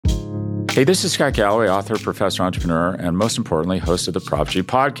Hey, this is Scott Galloway, author, professor, entrepreneur, and most importantly, host of the Prop G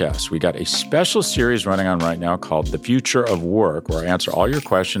podcast. We got a special series running on right now called The Future of Work, where I answer all your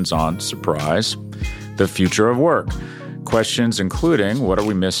questions on, surprise, the future of work. Questions including, what are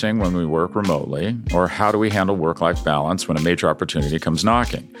we missing when we work remotely? Or how do we handle work-life balance when a major opportunity comes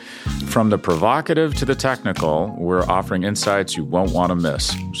knocking? From the provocative to the technical, we're offering insights you won't want to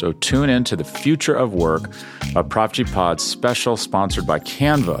miss. So tune in to The Future of Work, a Prop G Pod special sponsored by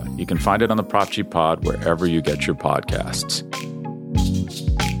Canva. You can find it on the Prop G Pod wherever you get your podcasts.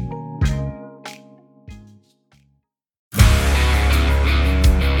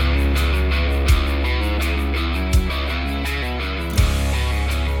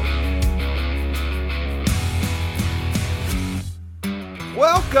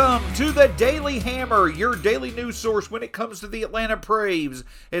 Welcome to the Daily Hammer, your daily news source when it comes to the Atlanta Braves,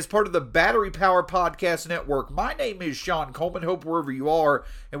 as part of the Battery Power Podcast Network. My name is Sean Coleman. Hope wherever you are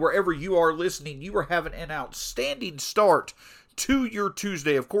and wherever you are listening, you are having an outstanding start to your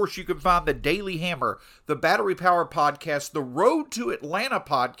Tuesday. Of course, you can find the Daily Hammer, the Battery Power Podcast, the Road to Atlanta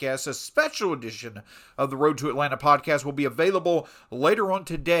Podcast, a special edition of the Road to Atlanta Podcast will be available later on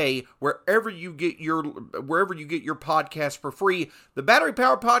today wherever you get your podcast for free. The Battery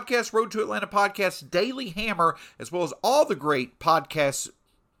Power Podcast, Road to Atlanta Podcast, Daily Hammer, as well as all the great podcast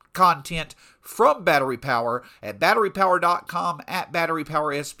content from Battery Power at batterypower.com, at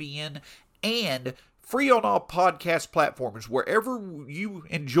batterypowersbn, and free on all podcast platforms. Wherever you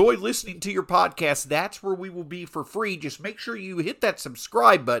enjoy listening to your podcast, that's where we will be for free. Just make sure you hit that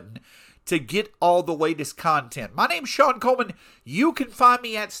subscribe button to get all the latest content. My name's Sean Coleman. You can find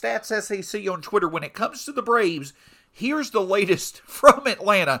me at StatsSAC on Twitter. When it comes to the Braves, here's the latest from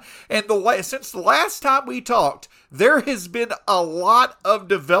Atlanta. And since the last time we talked, there has been a lot of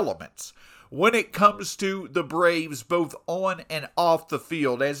developments when it comes to the Braves, both on and off the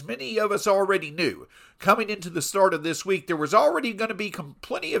field. As many of us already knew, coming into the start of this week, there was already going to be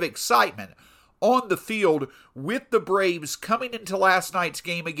plenty of excitement on the field with the Braves coming into last night's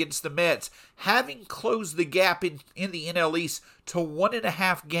game against the Mets, having closed the gap in the NL East to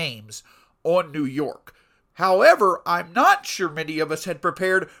 1.5 games on New York. However, I'm not sure many of us had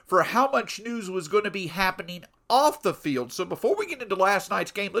prepared for how much news was going to be happening off the field. So before we get into last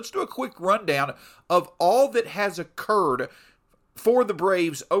night's game, let's do a quick rundown of all that has occurred for the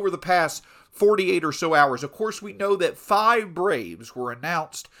Braves over the past 48 or so hours. Of course, we know that 5 Braves were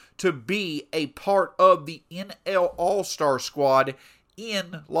announced to be a part of the NL All-Star squad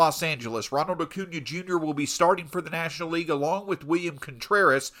in Los Angeles. Ronald Acuna Jr. will be starting for the National League along with William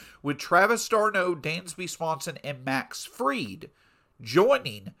Contreras, with Travis d'Arnaud, Dansby Swanson, and Max Fried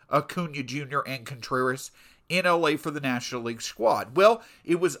joining Acuna Jr. and Contreras in LA for the National League squad. Well,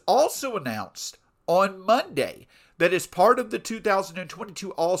 it was also announced on Monday that as part of the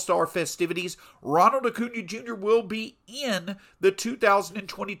 2022 All-Star festivities, Ronald Acuna Jr. will be in the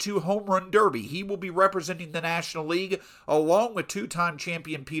 2022 Home Run Derby. He will be representing the National League along with two-time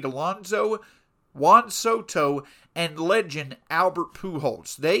champion Pete Alonso, Juan Soto, and legend Albert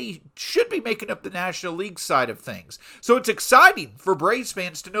Pujols. They should be making up the National League side of things. So it's exciting for Braves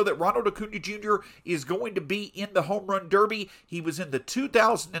fans to know that Ronald Acuna Jr. is going to be in the Home Run Derby. He was in the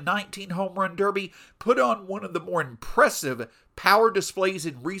 2019 Home Run Derby, put on one of the more impressive power displays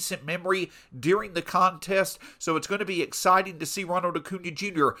in recent memory during the contest. So it's going to be exciting to see Ronald Acuna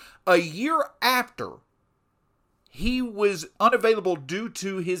Jr. a year after he was unavailable due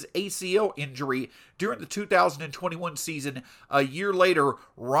to his ACL injury during the 2021 season. A year later,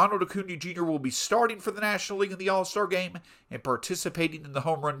 Ronald Acuna Jr. will be starting for the National League in the All-Star Game and participating in the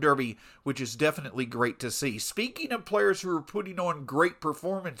Home Run Derby, which is definitely great to see. Speaking of players who are putting on great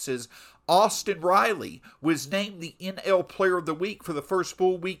performances, Austin Riley was named the NL Player of the Week for the first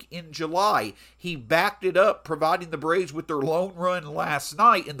full week in July. He backed it up, providing the Braves with their lone run last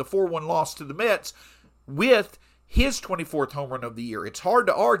night in the 4-1 loss to the Mets with his 24th home run of the year. It's hard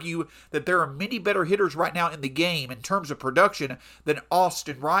to argue that there are many better hitters right now in the game in terms of production than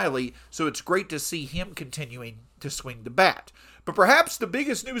Austin Riley, so it's great to see him continuing to swing the bat. But perhaps the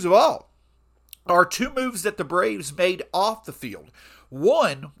biggest news of all are 2 moves that the Braves made off the field.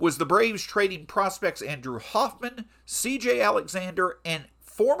 One was the Braves trading prospects Andrew Hoffman, C.J. Alexander, and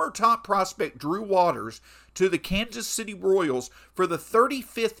former top prospect Drew Waters to the Kansas City Royals for the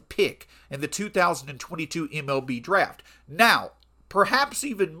 35th pick in the 2022 MLB Draft. Now, perhaps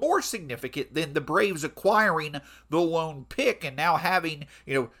even more significant than the Braves acquiring the lone pick and now having,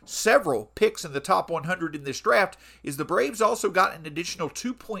 several picks in the top 100 in this draft is the Braves also got an additional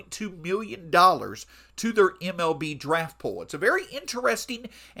 $2.2 million to their MLB draft pool. It's a very interesting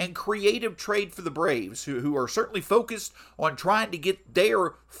and creative trade for the Braves, who are certainly focused on trying to get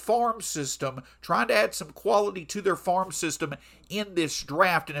their farm system, trying to add some quality to their farm system in this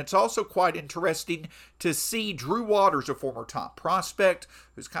draft. And it's also quite interesting to see Drew Waters, a former top prospect,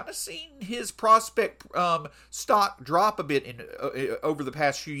 who's kind of seen his prospect stock drop a bit over the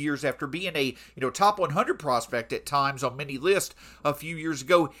past few years after being a top 100 prospect at times on many lists a few years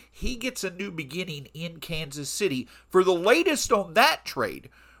ago. He gets a new beginning in Kansas City. For the latest on that trade,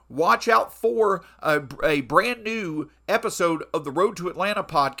 watch out for a brand new episode of the Road to Atlanta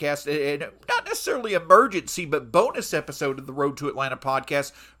podcast, and not necessarily emergency, but bonus episode of the Road to Atlanta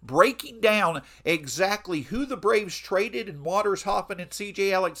podcast, breaking down exactly who the Braves traded in Waters, Hoffman, and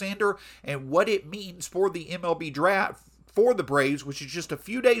C.J. Alexander, and what it means for the MLB draft for the Braves, which is just a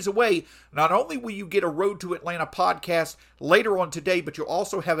few days away. Not only will you get a Road to Atlanta podcast later on today, but you'll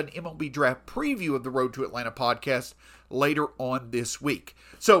also have an MLB draft preview of the Road to Atlanta podcast later on this week.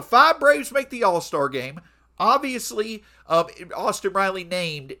 So 5 Braves make the All-Star game. Obviously, Austin Riley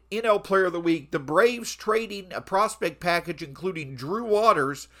named NL Player of the Week. The Braves trading a prospect package including Drew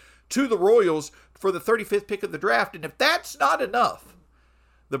Waters to the Royals for the 35th pick of the draft. And if that's not enough,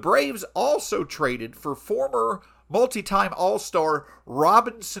 the Braves also traded for former multi-time All-Star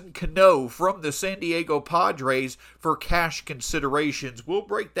Robinson Cano from the San Diego Padres for cash considerations. We'll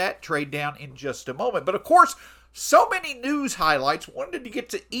break that trade down in just a moment. But of course, so many news highlights. Wanted to get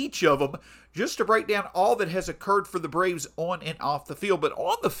to each of them just to break down all that has occurred for the Braves on and off the field. But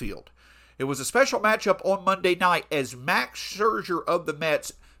on the field, it was a special matchup on Monday night as Max Scherzer of the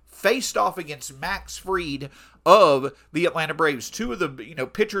Mets faced off against Max Fried of the Atlanta Braves. Two of the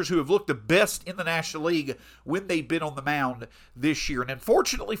pitchers who have looked the best in the National League when they've been on the mound this year. And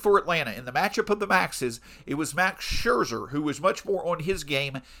unfortunately for Atlanta, in the matchup of the Maxes, it was Max Scherzer who was much more on his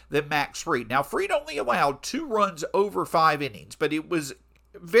game than Max Fried. Now, Fried only allowed 2 runs over 5 innings, but it was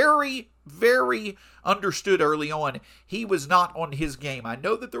very, very understood early on he was not on his game. I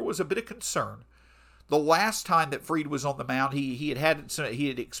know that there was a bit of concern the last time that Fried was on the mound. He had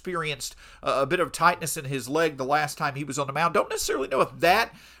experienced a bit of tightness in his leg the last time he was on the mound. Don't necessarily know if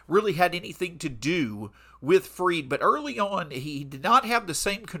that really had anything to do with Fried, but early on he did not have the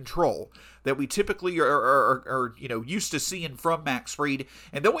same control that we typically are used to seeing from Max Fried.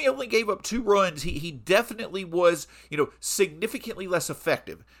 And though he only gave up 2 runs, he definitely was significantly less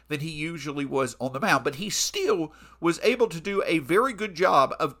effective than he usually was on the mound. But he still was able to do a very good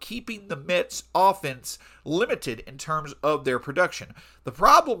job of keeping the Mets offense limited in terms of their production. The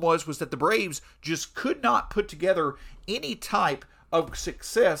problem was that the Braves just could not put together any type of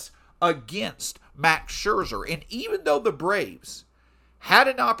success against Max Scherzer. And even though the Braves had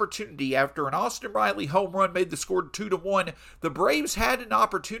an opportunity after an Austin Riley home run made the score 2-1, the Braves had an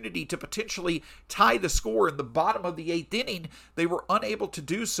opportunity to potentially tie the score in the bottom of the 8th inning. They were unable to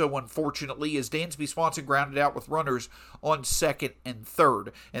do so, unfortunately, as Dansby Swanson grounded out with runners on 2nd and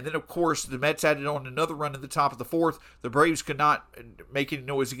 3rd. And then, of course, the Mets added on another run in the top of the 4th. The Braves could not make any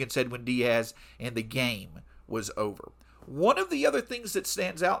noise against Edwin Diaz, and the game was over. One of the other things that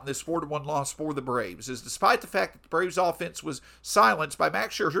stands out in this 4-1 loss for the Braves is, despite the fact that the Braves offense was silenced by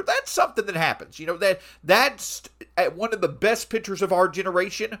Max Scherzer, that's something that happens. That's one of the best pitchers of our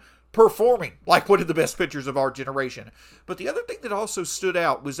generation performing like one of the best pitchers of our generation. But the other thing that also stood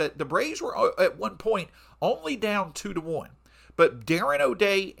out was that the Braves were at one point only down 2-1. But Darren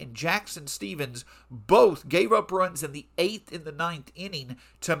O'Day and Jackson Stephens both gave up runs in the 8th and the 9th inning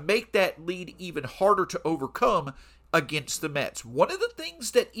to make that lead even harder to overcome against the Mets. One of the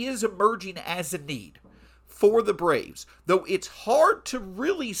things that is emerging as a need for the Braves, though it's hard to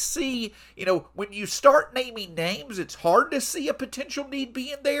really see, when you start naming names, it's hard to see a potential need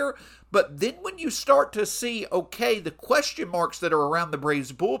being there. But then when you start to see, the question marks that are around the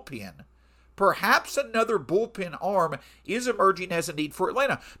Braves bullpen, perhaps another bullpen arm is emerging as a need for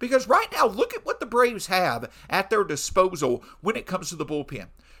Atlanta. Because right now, look at what the Braves have at their disposal when it comes to the bullpen.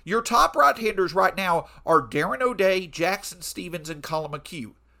 Your top right-handers right now are Darren O'Day, Jackson Stephens, and Colin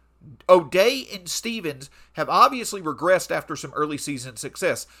McHugh. O'Day and Stephens have obviously regressed after some early season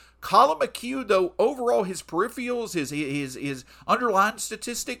success. Colin McHugh, though, overall his peripherals, his underlying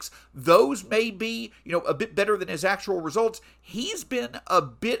statistics, those may be, a bit better than his actual results. He's been a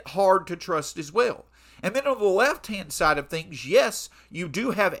bit hard to trust as well. And then on the left-hand side of things, yes, you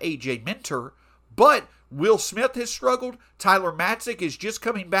do have A.J. Minter, but Will Smith has struggled. Tyler Matzik is just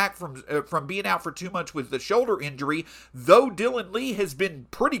coming back from being out for 2 months with the shoulder injury. Though Dylan Lee has been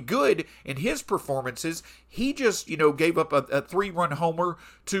pretty good in his performances, he just, gave up a 3-run homer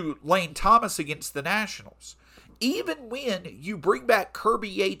to Lane Thomas against the Nationals. even when you bring back Kirby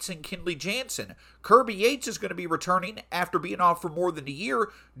Yates and Kenley Jansen. Kirby Yates is going to be returning after being off for more than a year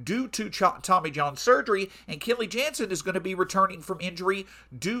due to Tommy John surgery, and Kenley Jansen is going to be returning from injury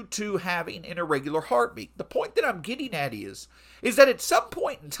due to having an irregular heartbeat. The point that I'm getting at is that at some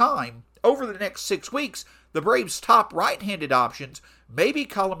point in time, over the next 6 weeks, the Braves' top right-handed options may be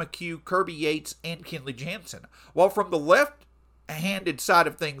Collin McHugh, Kirby Yates, and Kenley Jansen, while from the left-handed side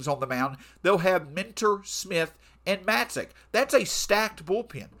of things on the mound, they'll have Minter, Smith, and Matzek. That's a stacked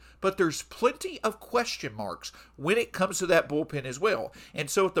bullpen, but there's plenty of question marks when it comes to that bullpen as well. And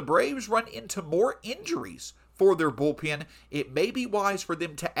so if the Braves run into more injuries for their bullpen, it may be wise for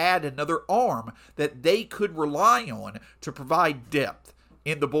them to add another arm that they could rely on to provide depth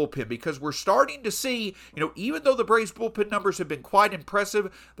in the bullpen, because we're starting to see, even though the Braves bullpen numbers have been quite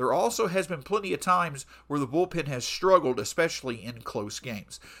impressive, there also has been plenty of times where the bullpen has struggled, especially in close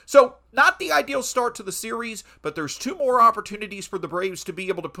games. So, not the ideal start to the series, but there's 2 more opportunities for the Braves to be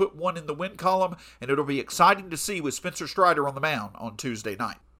able to put one in the win column, and it'll be exciting to see with Spencer Strider on the mound on Tuesday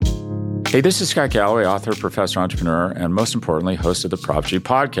night. Hey, this is Scott Galloway, author, professor, entrepreneur, and most importantly, host of the Prop G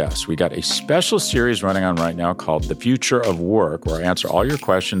podcast. We got a special series running on right now called The Future of Work, where I answer all your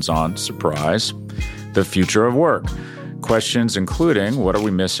questions on, surprise, the future of work. Questions including, what are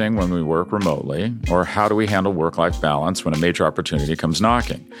we missing when we work remotely? Or how do we handle work-life balance when a major opportunity comes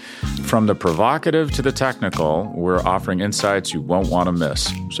knocking? From the provocative to the technical, we're offering insights you won't want to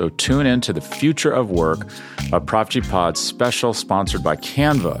miss. So tune in to The Future of Work, a Prop G Pod special sponsored by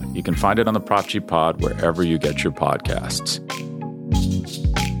Canva. You can find it on the Prop G Pod wherever you get your podcasts.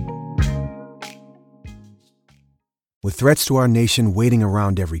 With threats to our nation waiting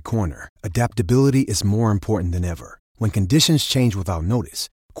around every corner, adaptability is more important than ever. When conditions change without notice,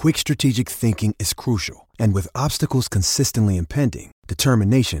 quick strategic thinking is crucial. And with obstacles consistently impending,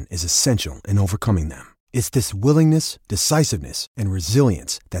 determination is essential in overcoming them. It's this willingness, decisiveness, and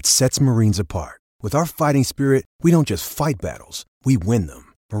resilience that sets Marines apart. With our fighting spirit, we don't just fight battles, we win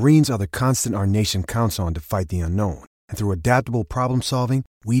them. Marines are the constant our nation counts on to fight the unknown. And through adaptable problem solving,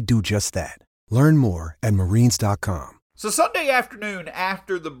 we do just that. Learn more at marines.com. So Sunday afternoon,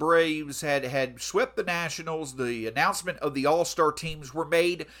 after the Braves had swept the Nationals, the announcement of the All-Star teams were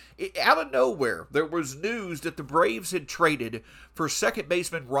made. Out of nowhere, there was news that the Braves had traded for second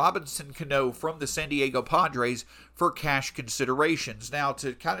baseman Robinson Cano from the San Diego Padres for cash considerations. Now,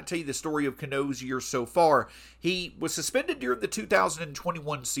 to kind of tell you the story of Cano's year so far, he was suspended during the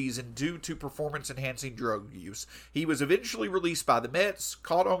 2021 season due to performance-enhancing drug use. He was eventually released by the Mets,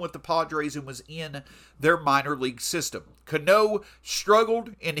 caught on with the Padres, and was in their minor league system. Cano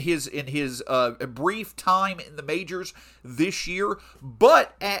struggled in his brief time in the majors this year,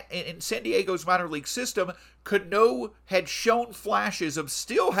 but in San Diego's minor league system, Cano had shown flashes of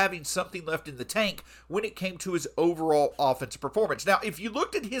still having something left in the tank when it came to his overall offensive performance. Now, if you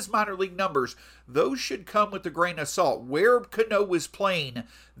looked at his minor league numbers, those should come with a grain of salt. Where Cano was playing,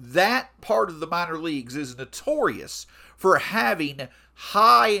 that part of the minor leagues is notorious for having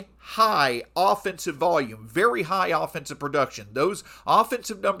high offensive volume, very high offensive production. Those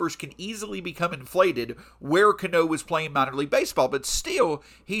offensive numbers can easily become inflated where Cano was playing minor league baseball, but still,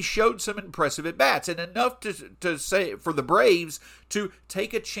 he showed some impressive at-bats, and enough to say for the Braves to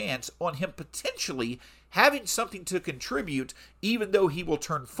take a chance on him potentially having something to contribute, even though he will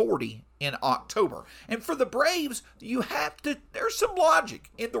turn 40 in October. And for the Braves, there's some logic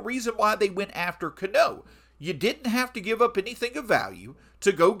in the reason why they went after Cano. You didn't have to give up anything of value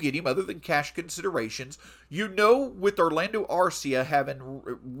to go get him other than cash considerations. With Orlando Arcia having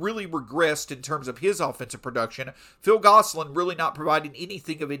really regressed in terms of his offensive production, Phil Gosselin really not providing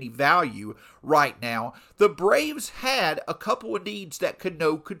anything of any value right now, the Braves had a couple of needs that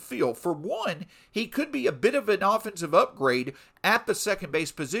Cano could fill. For one, he could be a bit of an offensive upgrade at the second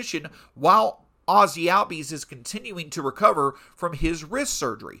base position while Ozzie Albies is continuing to recover from his wrist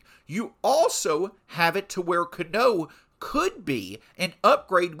surgery. You also have it to where Cano could be an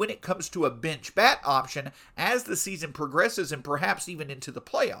upgrade when it comes to a bench bat option as the season progresses and perhaps even into the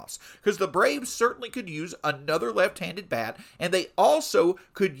playoffs. Because the Braves certainly could use another left-handed bat, and they also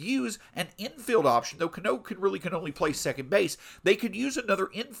could use an infield option, though Cano can only play second base. They could use another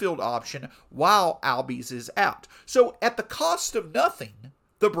infield option while Albies is out. So at the cost of nothing,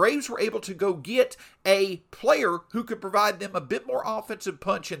 the Braves were able to go get a player who could provide them a bit more offensive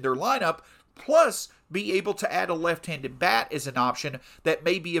punch in their lineup, plus be able to add a left-handed bat as an option that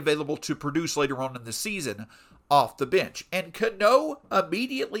may be available to produce later on in the season off the bench. And Cano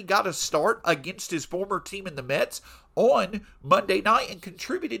immediately got a start against his former team in the Mets on Monday night and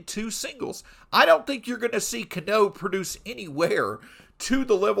contributed 2 singles. I don't think you're going to see Cano produce anywhere to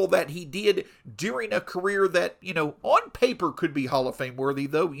the level that he did during a career that, on paper could be Hall of Fame worthy,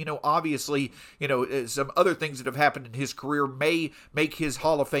 though, obviously, some other things that have happened in his career may make his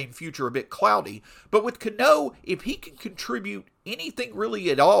Hall of Fame future a bit cloudy. But with Cano, if he can contribute anything really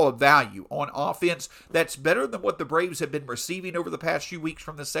at all of value on offense, that's better than what the Braves have been receiving over the past few weeks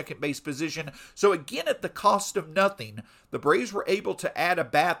from the second base position. So again, at the cost of nothing, the Braves were able to add a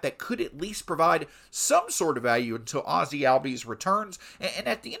bat that could at least provide some sort of value until Ozzie Albies returns. And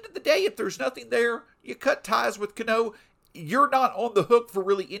at the end of the day, if there's nothing there, you cut ties with Cano. You're not on the hook for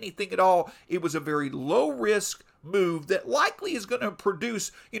really anything at all. It was a very low risk move that likely is going to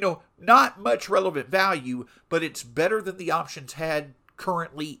produce, not much relevant value, but it's better than the options had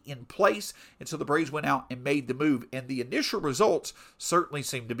currently in place. And so the Braves went out and made the move, and the initial results certainly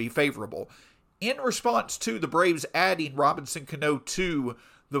seem to be favorable. In response to the Braves adding Robinson Cano to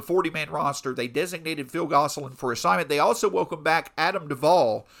the 40-man roster, they designated Phil Gosselin for assignment. They also welcomed back Adam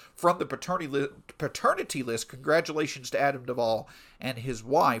Duvall from the paternity list. Congratulations to Adam Duvall and his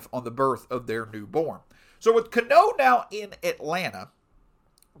wife on the birth of their newborn. So with Cano now in Atlanta,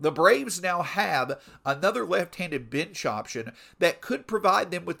 the Braves now have another left-handed bench option that could provide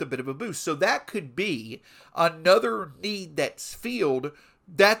them with a bit of a boost. So that could be another need that's filled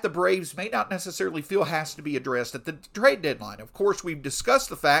that the Braves may not necessarily feel has to be addressed at the trade deadline. Of course, we've discussed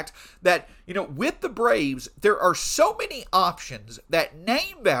the fact that, with the Braves, there are so many options that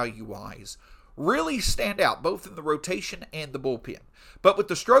name value-wise really stand out, both in the rotation and the bullpen. But with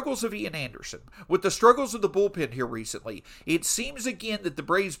the struggles of Ian Anderson, with the struggles of the bullpen here recently, it seems again that the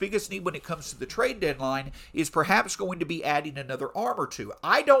Braves' biggest need when it comes to the trade deadline is perhaps going to be adding another arm or two.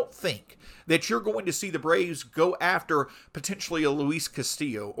 I don't think that you're going to see the Braves go after potentially a Luis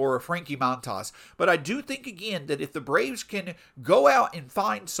Castillo or a Frankie Montas. But I do think, again, that if the Braves can go out and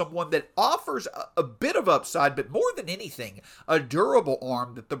find someone that offers a bit of upside, but more than anything, a durable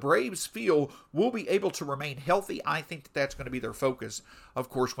arm that the Braves feel will be able to remain healthy, I think that that's going to be their focus, of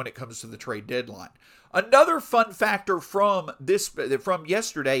course, when it comes to the trade deadline. Another fun factor from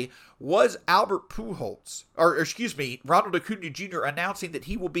yesterday was Ronald Acuna Jr. announcing that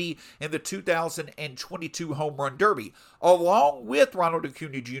he will be in the 2022 Home Run Derby. Along with Ronald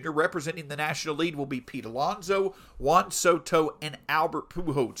Acuna Jr., representing the National League will be Pete Alonso, Juan Soto, and Albert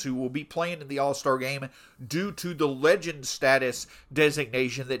Pujols, who will be playing in the All-Star game due to the legend status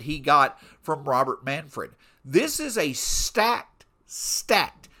designation that he got from Robert Manfred. This is a stacked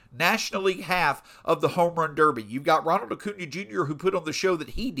National League half of the Home Run Derby. You've got Ronald Acuna Jr., who put on the show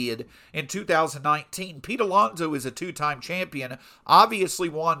that he did in 2019. Pete Alonso is a two-time champion. Obviously,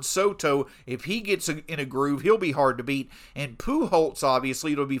 Juan Soto, if he gets in a groove, he'll be hard to beat. And Pujols,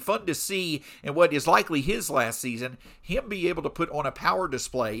 obviously, it'll be fun to see in what is likely his last season, him be able to put on a power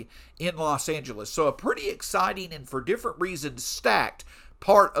display in Los Angeles. So a pretty exciting and for different reasons stacked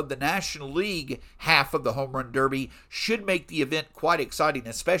part of the National League half of the Home Run Derby should make the event quite exciting,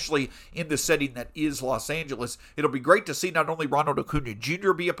 especially in the setting that is Los Angeles. It'll be great to see not only Ronald Acuna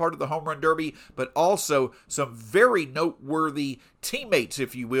Jr. be a part of the Home Run Derby, but also some very noteworthy teammates,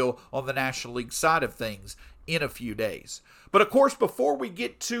 if you will, on the National League side of things in a few days. But of course, before we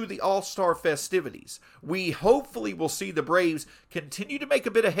get to the All-Star festivities, we hopefully will see the Braves continue to make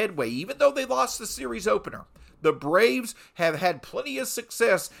a bit of headway, even though they lost the series opener. The Braves have had plenty of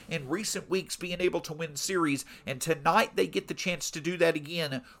success in recent weeks being able to win series, and tonight they get the chance to do that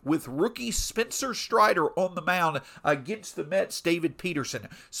again with rookie Spencer Strider on the mound against the Mets' David Peterson.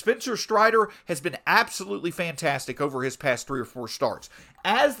 Spencer Strider has been absolutely fantastic over his past 3 or 4 starts.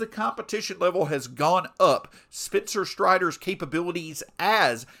 As the competition level has gone up, Spencer Strider's capabilities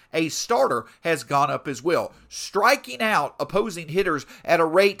as a starter has gone up as well, striking out opposing hitters at a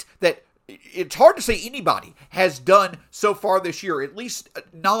rate that it's hard to say anybody has done so far this year. At least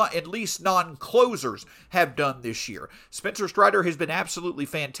non-closers have done this year. Spencer Strider has been absolutely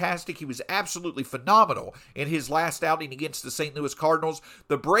fantastic. He was absolutely phenomenal in his last outing against the St. Louis Cardinals.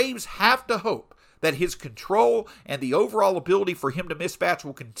 The Braves have to hope that his control and the overall ability for him to miss bats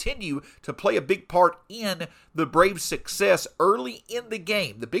will continue to play a big part in the Braves' success early in the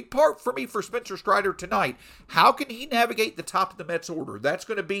game. The big part for me for Spencer Strider tonight, how can he navigate the top of the Mets order? That's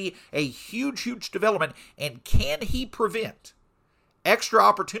going to be a huge, huge development. And can he prevent extra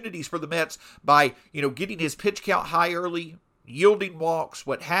opportunities for the Mets by, getting his pitch count high early, yielding walks,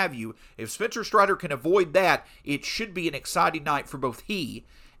 what have you? If Spencer Strider can avoid that, it should be an exciting night for both he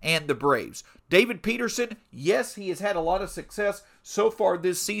and the Braves. David Peterson, yes, he has had a lot of success so far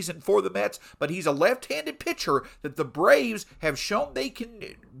this season for the Mets, but he's a left-handed pitcher that the Braves have shown they can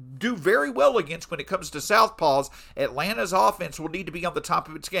do very well against when it comes to southpaws. Atlanta's offense will need to be on the top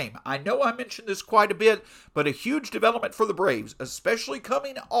of its game. I know I mentioned this quite a bit, but a huge development for the Braves, especially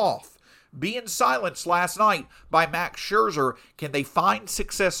coming off being silenced last night by Max Scherzer. Can they find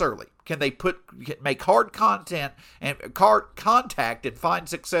success early? Can they make hard contact and find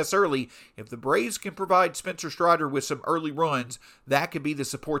success early? If the Braves can provide Spencer Strider with some early runs, that could be the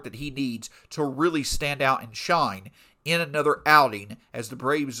support that he needs to really stand out and shine in another outing as the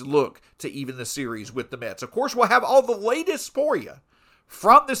Braves look to even the series with the Mets. Of course, we'll have all the latest for you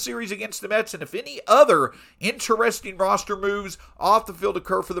from the series against the Mets, and if any other interesting roster moves off the field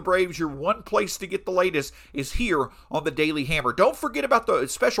occur for the Braves, your one place to get the latest is here on the Daily Hammer. Don't forget about the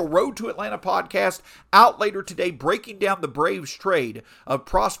special Road to Atlanta podcast out later today, breaking down the Braves trade of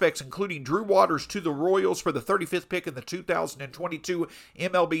prospects, including Drew Waters to the Royals for the 35th pick in the 2022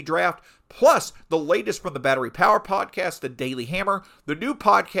 MLB draft, plus the latest from the Battery Power podcast, the Daily Hammer, the new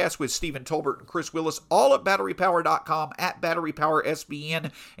podcast with Stephen Tolbert and Chris Willis, all at batterypower.com, at batterypowersbn,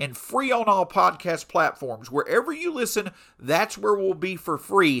 and free on all podcast platforms. Wherever you listen, that's where we'll be for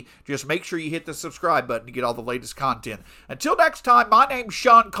free. Just make sure you hit the subscribe button to get all the latest content. Until next time, my name's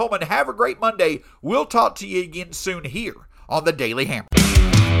Sean Coleman. Have a great Monday. We'll talk to you again soon here on the Daily Hammer.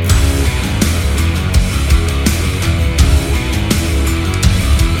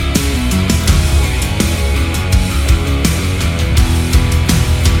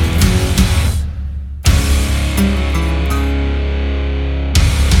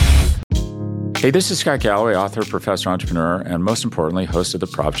 Hey, this is Scott Galloway, author, professor, entrepreneur, and most importantly, host of the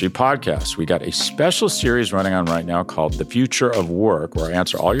Prop G podcast. We got a special series running on right now called The Future of Work, where I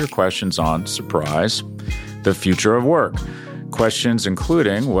answer all your questions on, surprise, the future of work. Questions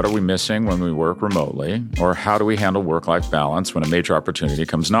including, what are we missing when we work remotely? Or how do we handle work-life balance when a major opportunity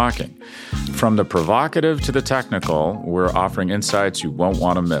comes knocking? From the provocative to the technical, we're offering insights you won't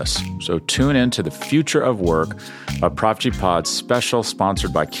want to miss. So tune in to The Future of Work, a Prop G Pod special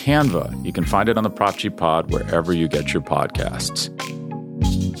sponsored by Canva. You can find it on the Prop G Pod wherever you get your podcasts.